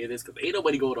ain't hear this because ain't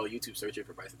nobody going on YouTube searching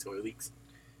for Bryson Tiller leaks.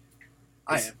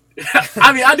 I am.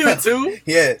 I mean, I do it too.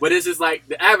 Yeah. But it's just like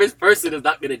the average person is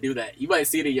not gonna do that. You might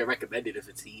see it in your recommended if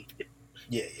it's he.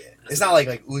 Yeah. It's not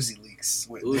like Uzi leaks.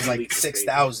 There's like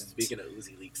 6,000. Speaking of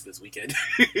Uzi leaks this weekend,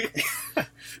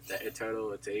 that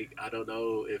Eternal take. I don't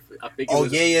know if I think.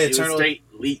 It was straight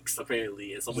leaks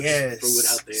apparently, and someone just threw it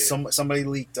out there. Somebody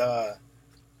leaked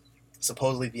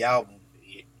supposedly the album.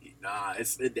 Nah,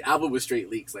 the album was straight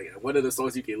leaks. Like one of the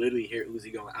songs, you can literally hear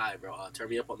Uzi going, "All right, bro, turn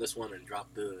me up on this one and drop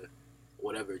the."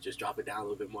 Whatever, just drop it down a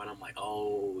little bit more, and I'm like,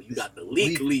 oh, you got the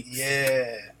leaks.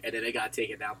 Yeah. And then they got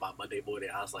taken down by Monday morning.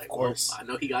 I was like, of course. Well, I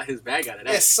know he got his bag out of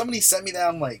that. Yeah, somebody sent me that.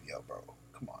 I'm like, yo, bro,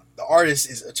 come on. The artist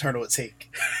is Eternal Take.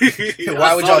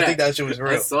 Why would y'all think that shit was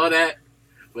real? I saw that,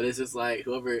 but it's just like,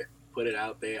 whoever put it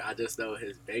out there, I just know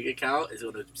his bank account is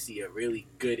going to see a really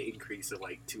good increase in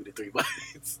like 2 to 3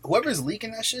 months. Whoever's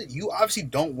leaking that shit, you obviously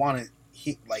don't want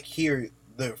to hear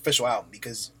the official album,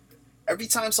 because every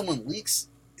time someone leaks,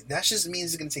 that just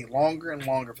means it's going to take longer and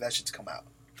longer for that shit to come out.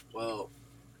 Well,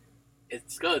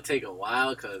 It's gonna take a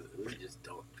while because we just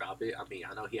don't drop it. I mean,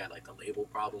 I know he had like the label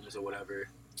problems or whatever.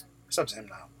 It's up to him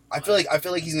now. I feel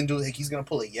like he's gonna do like he's gonna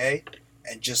pull a Ye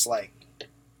and just like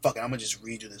fuck it, I'm gonna just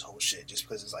redo this whole shit just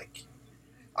because it's like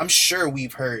I'm sure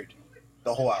we've heard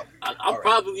the whole album. I'm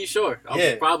probably sure.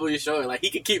 I'm probably sure. Like he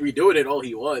can keep redoing it all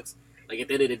he wants. Like at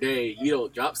the end of the day, you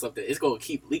don't drop something, it's gonna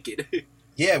keep leaking.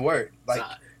 Yeah, word. Like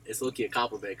it's looking a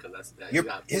compliment because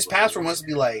his password must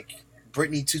be like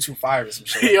Britney 225 or some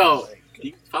shit. Yo, like,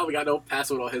 he probably got no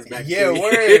password on his back. Yeah,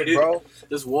 word, bro.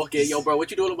 Just walk in, yo, bro. What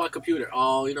you doing on my computer?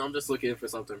 Oh, I'm just looking for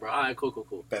something, bro. All right,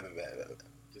 cool. Bad.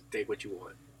 Just take what you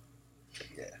want.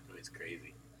 Yeah, it's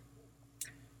crazy.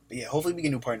 But yeah, hopefully we get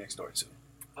a new Party Next Door too.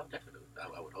 Oh, definitely.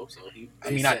 I would hope so.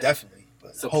 Not definitely,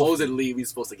 but supposedly we're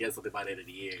supposed to get something by the end of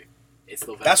the year. It's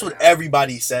November. That's what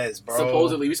everybody says, bro.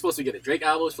 Supposedly we're supposed to get a Drake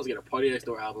album. We're supposed to get a Party Next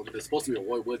Door album. There's supposed to be a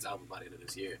Roy Woods album by the end of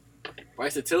this year.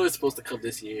 Bryson Tiller's supposed to come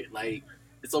this year. Like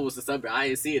it's almost December. I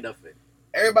ain't seeing nothing.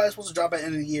 Everybody's supposed to drop at the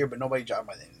end of the year, but nobody dropped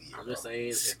by the end of the year. I'm just saying,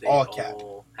 if they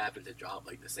all happen to drop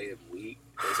like the same week,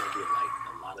 there's gonna be like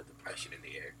a lot of depression in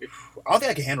the air. I don't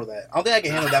think I can handle that. I don't think I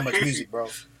can handle that much music, bro.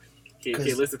 Can't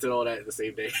listen to all that in the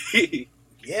same day.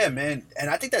 Yeah, man, and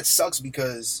I think that sucks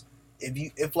because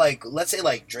if like let's say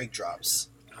like Drake drops,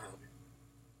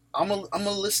 I'm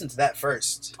gonna listen to that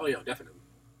first. Oh yeah, definitely.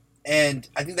 And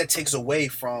I think that takes away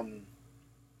from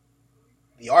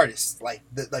the artists, like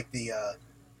the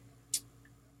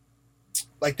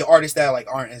artists that like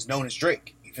aren't as known as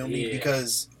Drake. You feel me?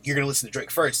 Because you're gonna listen to Drake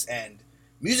first, and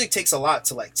music takes a lot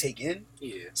to like take in.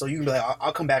 Yeah. So you can be like,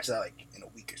 I'll come back to that like in a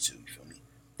week or two. You feel me?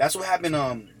 That's what happened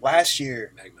last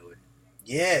year. Mac Miller.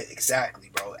 Yeah,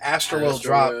 exactly, bro. Astroworld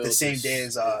dropped the same day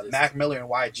as Mac Miller and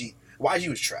YG. YG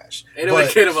was trash. Ain't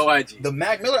nobody cared about YG. The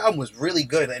Mac Miller album was really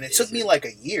good, and it took me like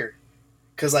a year,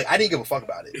 cause like I didn't give a fuck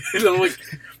about it.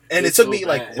 And it took me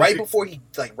like right before he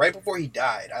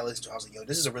died. I listened to it. I was like, yo,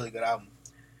 this is a really good album,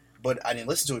 but I didn't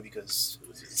listen to it because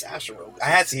it's Astroworld. I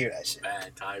had to hear that shit.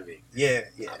 Bad timing. Yeah.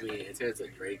 I mean, in terms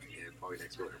of Drake and Party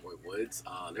Next Door and Roy Woods,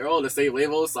 they're all on the same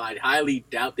label, so I highly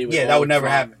doubt they would. Yeah, that would never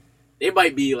happen. They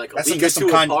might be like a week or two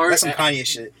apart. That's some Kanye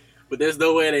shit. But there's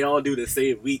no way they all do the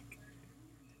same week.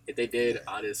 If they did,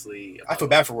 honestly... I feel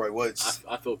bad for Roy Woods.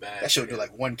 I feel bad. That shit would do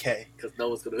like 1K. Because no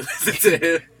one's going to listen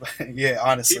to him. Yeah,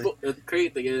 honestly. The crazy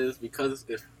thing is, because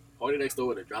if Party Next Door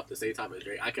would have dropped the same time as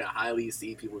Drake, I could highly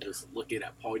see people just looking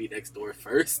at Party Next Door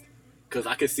first. Because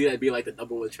I could see that be like the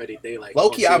number one trending thing. Like,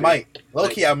 low-key, I might.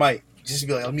 Low-key, I might. Just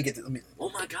be like, let me get this. Oh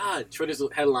my God. Twitter's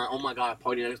headline, oh my God,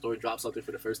 Party Next Door dropped something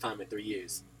for the first time in 3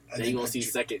 years. Then you gonna see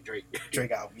second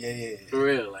Drake album. Yeah. For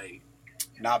real, like.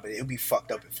 Nah, but it would be fucked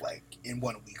up if like in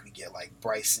 1 week we get like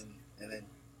Bryson and then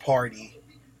Party.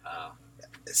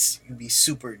 It'd be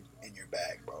super in your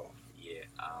bag, bro. Yeah,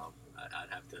 I'd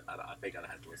have to. I think I'd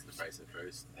have to listen to Bryson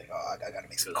first. Like, I gotta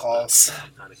make some calls.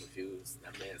 I'm kind of confused.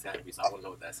 That man's happy, so I want to know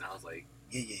what that sounds like.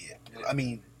 Yeah. I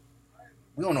mean,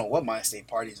 we don't know what Mind State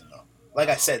Party's in though. Like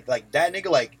I said, like that nigga,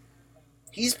 like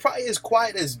he's probably as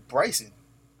quiet as Bryson.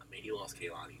 He lost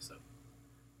Kehlani, so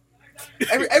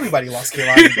everybody lost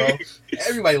Kehlani, bro.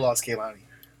 Everybody lost Kehlani.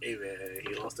 Hey man,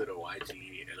 he lost to the YG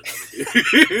and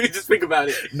another dude. Just think about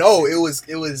it. No, it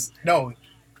was no.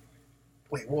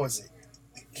 Wait, what was it?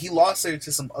 He lost her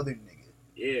to some other nigga.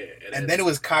 Yeah, and then it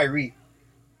was Kyrie.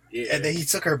 Yeah, and then he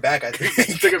took her back. I think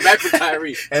he took her back from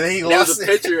Kyrie. And then he lost. There was a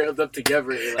picture of them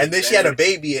together. And then she had a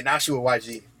baby, and now she with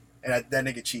YG. And that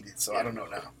nigga cheated, so I don't know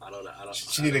now. I don't know.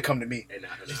 She need to come to me. And now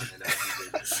she's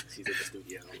in the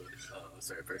studio with a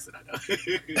certain person I know.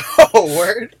 Oh,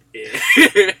 word?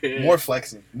 Yeah. More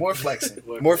flexing More flexing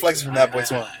from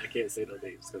THATBOYTWANN. I can't say no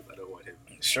names because I don't want him.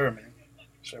 Sure, man.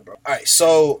 Sure, bro. All right,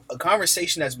 so a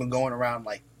conversation that's been going around,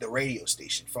 like, the radio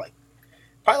station for, like,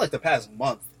 probably, like, the past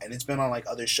month. And it's been on, like,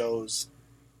 other shows.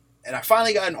 And I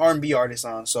finally got an R&B artist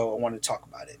on, so I wanted to talk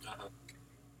about it. Uh-huh.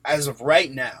 As of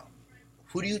right now,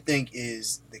 who do you think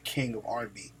is the king of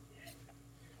R&B?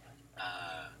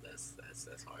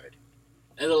 That's hard.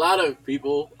 There's a lot of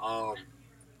people. Are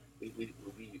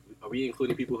we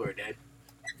including people who are dead?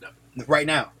 No. Right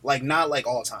now, like not like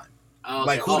all time. Okay.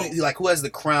 Like who has the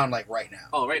crown like right now?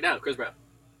 Oh, right now, Chris Brown.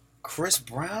 Chris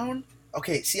Brown?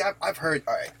 Okay, see, I've heard.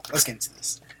 All right, let's get into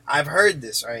this. I've heard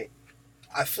this. Right,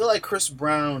 I feel like Chris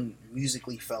Brown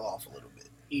musically fell off a little bit.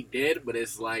 He did, but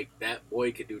it's like that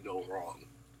boy could do no wrong.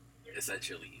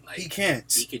 Essentially, like he can't.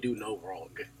 He can do no wrong.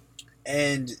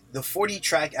 And the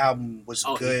 40-track album was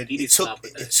good. It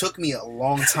took me a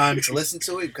long time to listen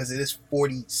to it because it is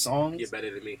 40 songs. You're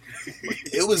better than me.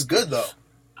 It was good though.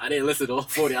 I didn't listen to all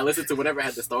 40. I listened to whatever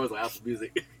had the stars on Apple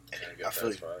Music. I feel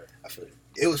it.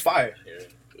 It was fire.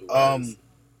 Yeah,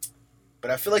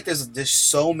 But I feel like there's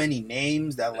so many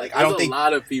names that like There's a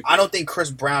lot of people. I don't think Chris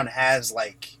Brown has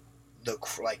like I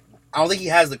don't think he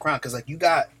has the crown because like you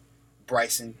got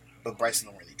Bryson, but Bryson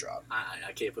don't really drop.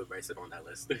 I can't put Bryson on that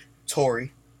list.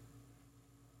 Tory.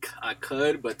 I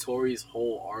could, but Tory's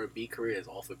whole R&B career is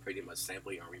off of pretty much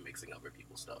sampling and remixing other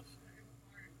people's stuff.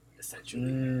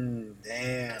 Essentially.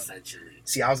 Damn. Essentially.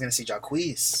 See, I was gonna see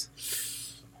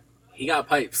Jacquees. He got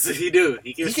pipes. He do.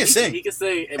 He can sing. He can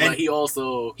sing, but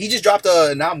he just dropped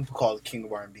an album called King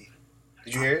of R&B.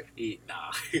 Did you hear it?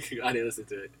 Nah, I didn't listen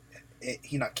to it.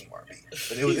 He not King of R&B,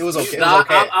 but it was okay. Nah, it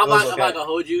was okay. I'm not gonna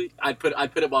hold you. I put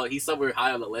him on. He's somewhere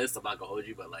high on the list. I'm not gonna hold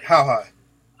you, but like how high?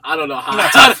 I don't know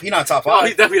how. He's not top 5. No,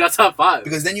 he's definitely not top 5.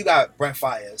 Because then you got Brent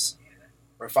Faiyaz.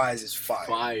 Brent Faiyaz is fire.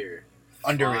 Fire.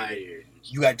 Underrated. Fire.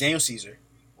 You got Daniel Caesar.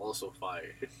 Also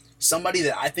fire. Somebody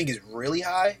that I think is really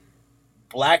high.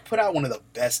 Black put out one of the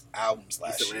best albums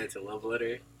last year. To Love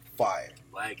Letter. Fire.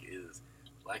 Black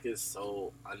is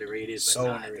so underrated, but so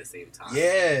not underrated. at the same time.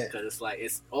 Yeah. Because it's like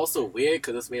it's also weird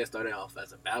because this man started off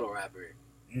as a battle rapper.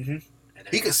 Mm-hmm.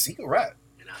 He could rap.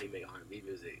 And now he make R&B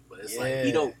music, but it's like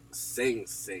he don't sing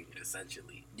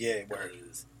essentially. Yeah,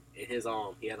 because in his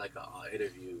he had like a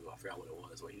interview, I forgot what it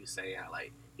was, where he was saying how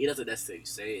like he doesn't necessarily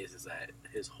say it's just that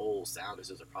his whole sound is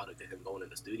just a product of him going in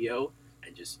the studio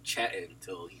and just chatting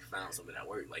until he found something that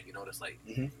worked. Like it's like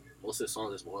most of the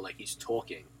songs is more like he's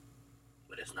talking,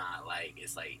 but it's not like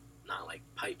not like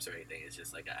pipes or anything. It's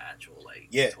just like an actual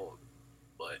talk.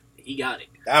 But he got it.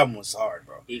 The album was hard,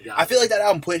 bro. I feel like that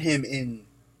album put him in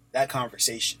that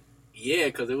conversation. Yeah,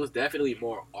 because it was definitely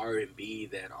more R&B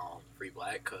than Free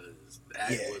Black, because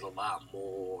that was a lot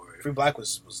more. Free Black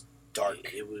was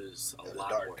dark. It was a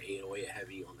lot more 808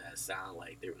 heavy on that sound.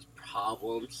 Like there was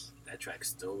problems. That track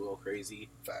still go crazy.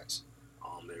 Facts.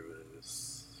 There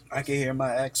was. I can hear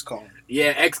my ex calling.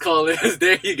 Yeah, ex calling.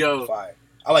 There you go. Fire.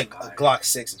 I like Glock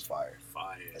 6 is fire.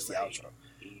 Fire. That's the outro.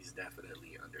 He's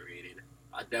definitely underrated.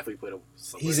 I definitely put him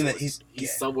somewhere.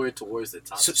 He's somewhere towards the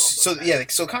top.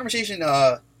 So conversation.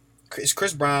 Is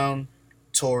Chris Brown,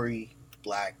 Tory,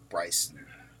 Black, Bryson.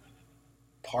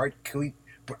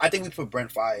 I think we put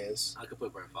Brent Faiyaz. I could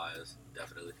put Brent Faiyaz,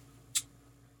 definitely.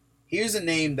 Here's a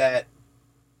name that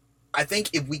I think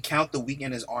if we count The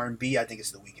Weeknd as R&B, I think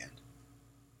it's The Weeknd.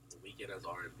 The Weeknd as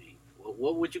R&B.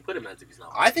 What would you put him as if he's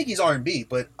not? I think he's R&B,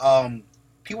 but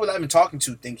people that I've been talking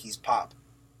to think he's pop.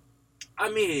 I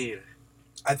mean,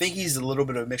 I think he's a little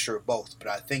bit of a mixture of both, but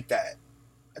I think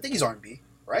he's R&B,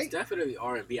 right? He's definitely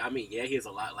R&B. I mean, yeah, he has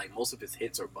a lot. Like most of his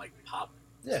hits are like pop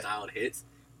styled hits,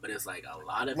 but it's like a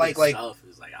lot of his stuff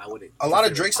is like I wouldn't. A lot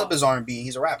of Drake stuff is R&B. And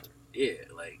he's a rapper. Yeah,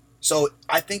 like so.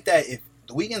 I think that if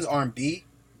The Weeknd's R&B,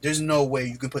 there's no way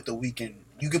you can put The Weeknd.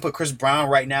 You can put Chris Brown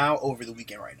right now over The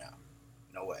Weeknd right now.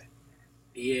 No way.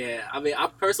 Yeah, I mean,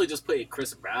 I'm personally just putting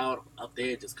Chris Brown up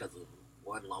there just because of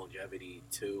one, longevity,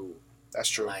 two. That's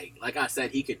true. Like I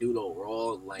said, he could do no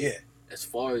wrong. Like as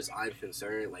far as I'm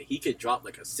concerned, like he could drop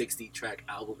like a 60-track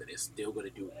album and it's still gonna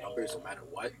do numbers no matter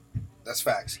what. That's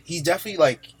facts. He's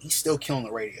definitely he's still killing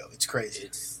the radio. It's crazy.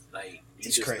 It's like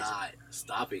it's just crazy. Not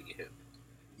stopping him.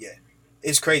 Yeah,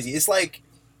 it's crazy. It's like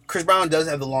Chris Brown does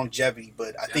have the longevity,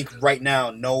 but I think right now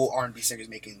no R&B singer is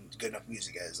making good enough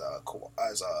music as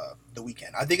The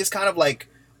Weeknd. I think it's kind of like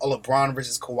a LeBron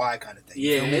versus Kawhi kind of thing.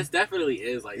 Yeah, it definitely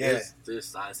is. Like there's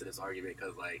sides to this argument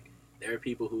because like there are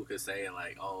people who could say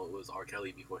like, oh, it was R.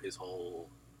 Kelly before his whole.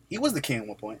 He was the king at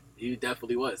one point. He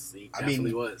definitely was.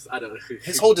 I don't know.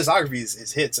 His whole discography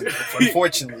is hits.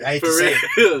 Unfortunately, I hate to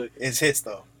say it's hits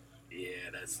though. Yeah,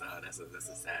 that's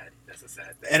a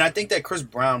sad thing. And I think that Chris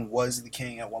Brown was the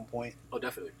king at one point. Oh,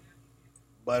 definitely.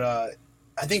 But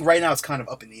I think right now it's kind of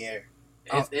up in the air.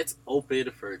 It's open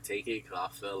for taking because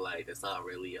I feel like there's not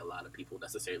really a lot of people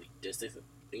necessarily distancing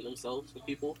themselves from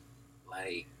people.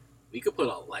 Like we could put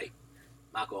on like.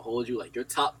 Not gonna hold you. Like your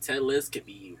top 10 list can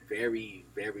be very,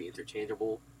 very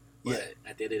interchangeable. But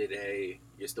at the end of the day,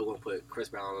 you're still gonna put Chris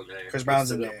Brown in there. Chris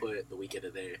Brown's in there. You're still gonna put The Weeknd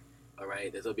in there. All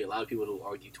right. There's gonna be a lot of people who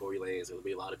argue Tory Lanez. There'll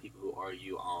be a lot of people who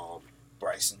argue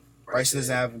Bryson. Bryson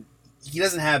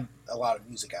doesn't have a lot of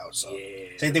music out. So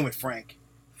same thing with Frank.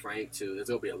 Frank too. There's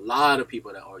gonna be a lot of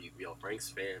people that argue. Frank's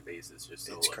fan base is just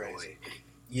so annoying. Crazy.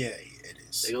 Yeah, it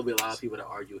is. There's gonna be a lot of people that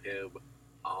argue him.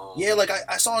 Like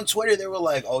I saw on Twitter, they were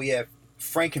like, "Oh yeah,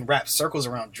 Frank can rap circles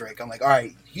around Drake." I'm like, all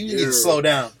right, you need to slow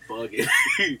down.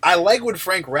 I like when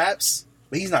Frank raps,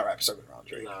 but he's not rapping circles around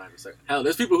Drake. Hell,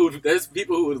 there's people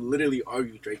who would literally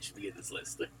argue Drake should be in this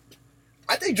list.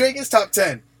 I think Drake is top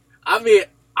 10. I mean,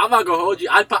 I'm not gonna hold you.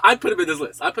 I put him in this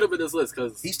list. I put him in this list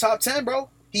because he's top 10, bro.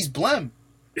 He's Blem.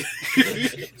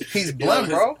 He's blunt,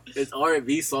 bro. His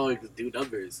R&B songs do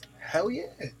numbers. Hell yeah.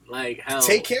 Like, hell.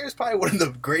 Take Care is probably one of the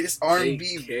greatest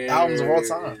R&B albums of all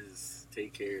time.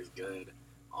 Take Care is good.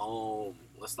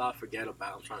 Let's not forget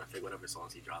about, I'm trying to think whatever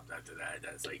songs he dropped after that.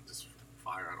 That's like just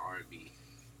fire on R&B.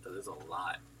 Because there's a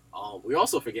lot. We're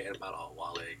also forgetting about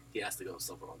Wale. He has to go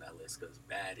somewhere on that list because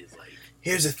Bad is like...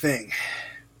 Here's the thing.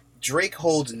 Drake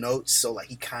holds notes, so like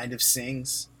he kind of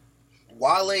sings.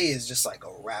 Wale is just like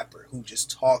a rapper who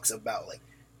just talks about like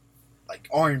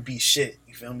R&B shit.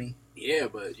 You feel me? Yeah,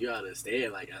 but you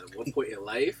understand, like at one point in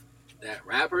life, that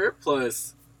rapper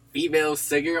plus female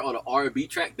singer on an R&B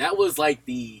track, that was like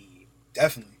the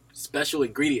definitely special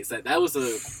ingredients. That was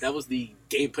the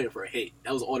game plan for a hit.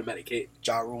 That was an automatic hit.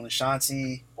 Ja Rule and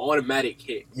Ashanti. Automatic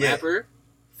hit. Yeah. Rapper,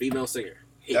 female singer.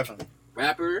 Hit. Definitely.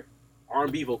 Rapper,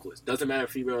 R&B vocalist. Doesn't matter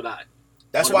if female or not.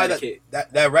 That's automatic why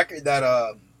that record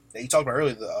that you talked about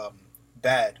earlier, the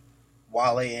Bad,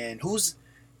 Wale and it was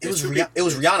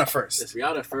Rihanna first. It's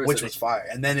Rihanna first, which was fire,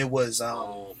 and then it was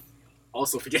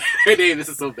also forget her name. This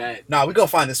is so bad. Nah, we gonna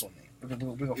find this one. We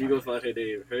gonna find her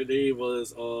name. Her name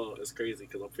was it's crazy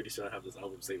because I'm pretty sure I have this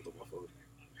album saved on my phone.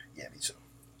 Yeah, me too.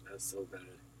 That's so bad.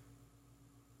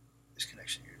 This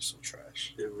connection here is so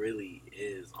trash. It really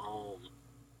is.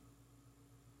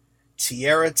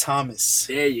 Tiara Thomas.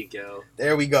 There you go.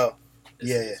 There we go.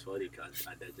 It's funny because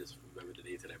I just remember the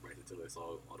name to that Bryson Tiller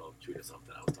song on True to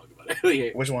Something I was talking about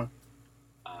earlier. Which one?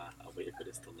 I'm waiting for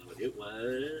this to load. It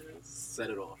was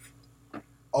Set It Off.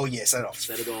 Oh yeah, Set It Off.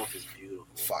 Set It Off is beautiful.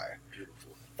 Fire.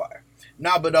 Beautiful. Fire.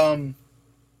 Nah, but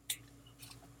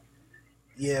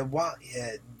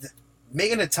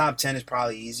making the top 10 is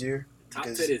probably easier. Top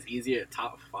 10 is easier.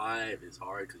 Top 5 is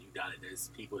hard because you got it. There's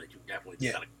people that you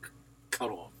definitely gotta cut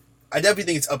off. I definitely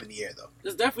think it's up in the air though.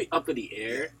 It's definitely up in the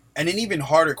air. Yeah. And an even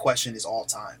harder question is all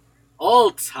time.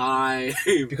 All time.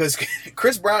 Because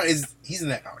Chris Brown he's in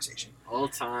that conversation. All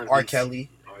time. R. Kelly,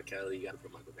 you gotta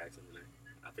put Michael Jackson in there.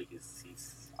 I think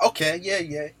he's okay, yeah.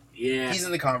 Yeah. He's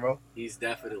in the convo. He's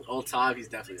definitely all time, he's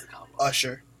definitely in the convo.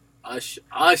 Usher. Wow,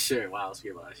 I was scared about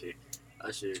Usher.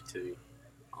 Usher too.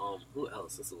 Who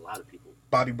else? There's a lot of people.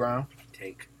 Bobby Brown.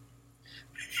 Tank.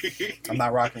 I'm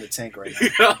not rocking with Tank right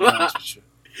now.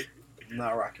 I'm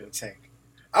not rocking with Tank.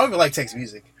 I don't even like Tank's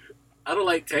music. I don't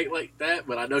like Tank like that,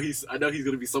 but I know he's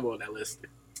gonna be somewhere on that list.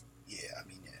 Yeah, I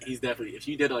mean, yeah. He's definitely. If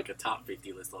you did like a top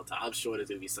 50 list all time, I'm sure there's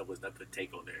gonna be someone that put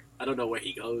Tank on there. I don't know where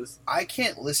he goes. I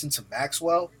can't listen to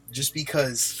Maxwell just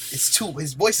because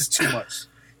his voice is too much.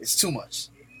 It's too much.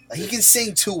 Like he can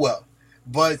sing too well,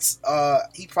 but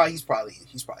he's probably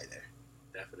there.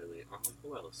 Definitely.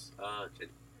 Who else?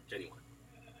 Jenny One.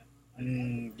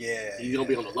 Yeah. He's gonna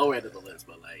be on the lower end of the list,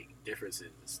 but like differences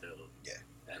is still. Yeah.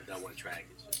 That one track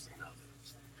is just enough.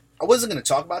 I wasn't gonna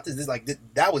talk about this.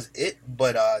 That was it,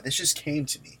 but this just came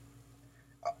to me.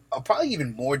 A probably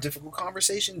even more difficult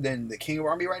conversation than the king of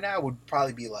R&B right now would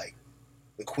probably be like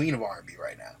the queen of R&B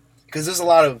right now, because there's a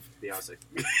lot of Beyonce.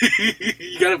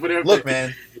 You gotta put her. Look,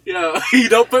 man. You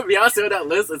don't put Beyonce on that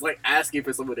list. It's like asking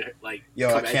for someone to like.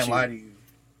 Yo, I can't lie to you.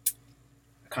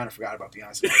 I kind of forgot about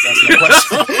Beyonce. That's my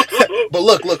question. But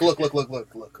look.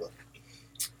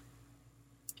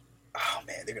 Oh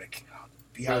man, they're gonna.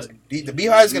 The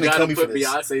Beehive's gonna kill me for this.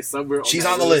 Beyonce somewhere. She's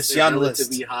on the list. She's on the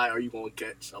list. To be high, or you gonna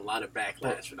catch a lot of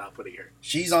backlash for not putting her.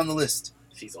 She's on the list.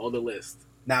 She's on the list.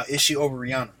 Now, is she over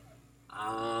Rihanna?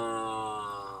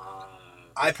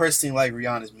 I personally like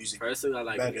Rihanna's music. Personally, I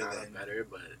like Rihanna better,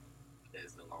 but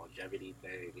there's the longevity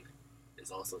thing.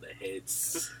 There's also the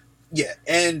hits. Yeah,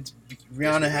 and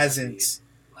Rihanna hasn't.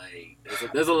 Like,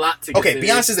 there's a lot to consider. Okay,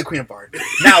 Beyonce's the queen of R&B.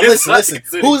 Now, listen.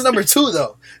 Who's number 2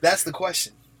 though? That's the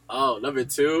question. Oh, number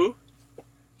 2?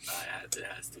 It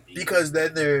has to be. Because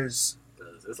then there's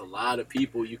a lot of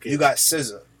people you can. You got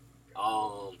SZA.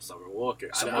 Summer Walker.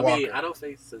 I mean, I don't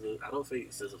think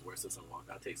SZA's worse than Summer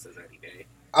Walker. I'll take SZA any day.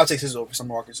 I'll take SZA over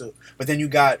Summer Walker too. But then you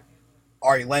got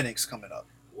Ari Lennox coming up.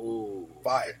 Ooh,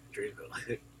 fire.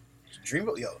 Dreamville.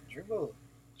 Dreamville.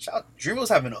 Shout out. Dreamville's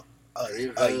having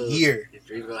a year.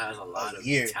 Dreamville has a lot of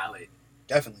talent.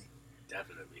 Definitely.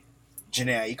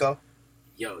 Jhené Aiko.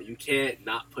 Yo, you can't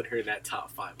not put her in that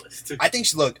top 5 list. I think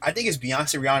it's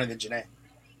Beyonce, Rihanna, then Jhené.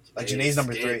 Like Jhené's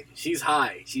number 3. She's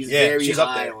high. She's very she's high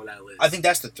up there on that list. I think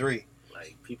that's the 3.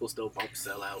 Like people still bump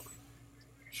Sell Out.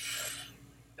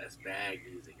 That's bad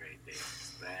music right there.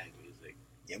 That's bad music.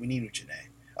 Yeah, we need Jhené.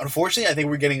 Unfortunately, I think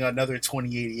we're getting another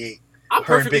 2088. I'm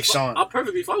her and Big Sean. I'm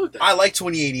perfectly fine with that. I like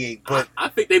 2088, but I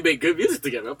think they make good music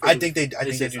together. I think they do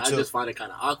too. I just find it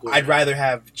kind of awkward. I'd rather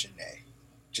have Jhené.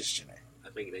 Just Jhené. I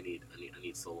think I need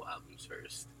solo albums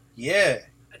first. Yeah.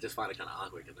 I just find it kind of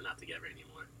awkward because they're not together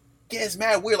anymore. yeah, it's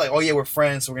mad weird. Like, oh yeah, we're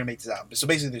friends, so we're gonna make this album. So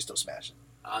basically, they're still smashing.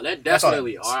 That That's all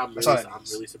definitely that are. means. I'm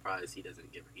really surprised he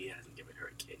hasn't given her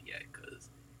a kid yet, because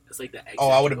that's like the ex. Oh,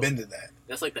 I would have been to that.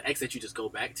 That's like the ex that you just go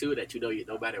back to, that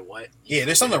no matter what. Yeah,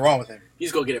 there's something wrong with him. You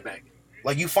just go get it back.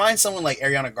 Like, you find someone like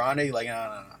Ariana Grande, you're like,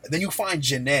 nah. And then you find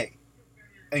Janae,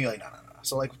 and you're like, nah.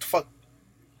 So, like, what the fuck?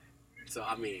 So,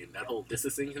 I mean, that whole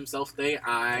distancing himself thing,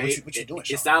 What you doing,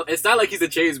 it's not like he's a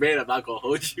changed man, I'm not gonna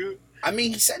hold you. I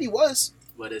mean, he said he was.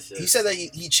 But it's just... He said that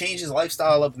he changed his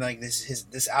lifestyle up, and like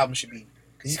this album should be,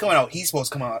 because he's coming out. He's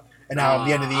supposed to come out an album at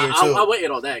the end of the year too. I'm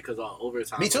waiting on that, because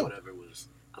Overtime Me too. or whatever was.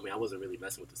 I mean, I wasn't really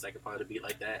messing with the second part of the beat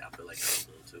like that. I feel like that was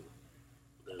a little too.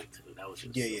 That was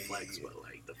just flex. But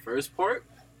like the first part,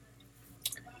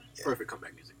 perfect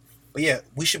comeback music. But yeah,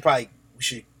 we should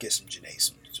get some Janae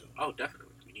soon too. Oh, definitely.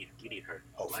 We need her.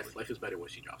 Life is better when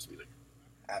she drops music.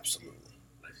 Absolutely.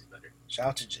 Life is better. Shout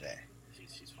out to Janae.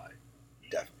 She's fine.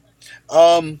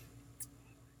 Definitely.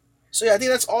 So yeah, I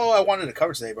think that's all I wanted to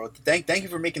cover today, bro. Thank you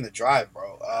for making the drive,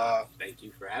 bro. Thank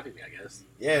you for having me, I guess.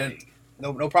 Yeah,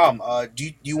 no problem. Do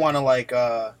you want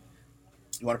to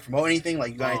you want to promote anything?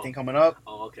 Like, you got anything coming up?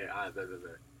 Oh, okay. All right,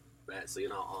 bet. So,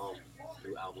 new album,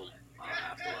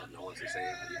 After Love, No One's the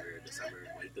Same, either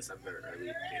late December,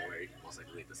 early January, most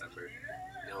likely late December.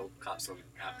 Cop some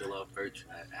After Love merch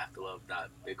at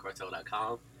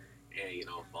afterlove.bigcartel.com, and,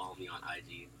 follow me on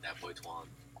IG, THATBOYTWANN,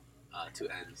 2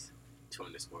 N's, 2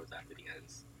 underscores after the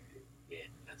N's. Yeah,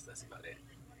 that's about it.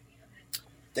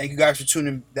 Thank you guys for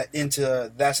tuning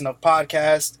into That's Enough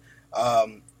Podcast.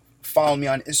 Follow me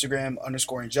on Instagram,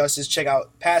 _injustice. Check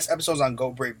out past episodes on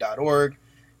gobrave.org.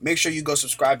 Make sure you go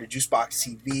subscribe to Juicebox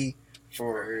TV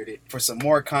for some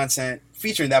more content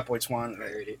featuring That Boy Twan.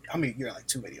 I mean, you're in like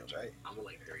 2 videos, right? I'm in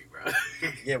like 3, bro.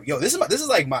 Yeah, yo, this is my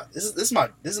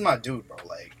dude, bro.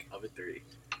 Like, I'm in 3.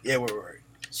 Yeah, we're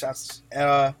shots.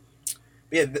 Yeah,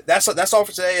 that's all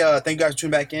for today. Thank you guys for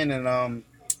tuning back in, and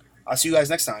I'll see you guys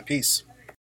next time. Peace.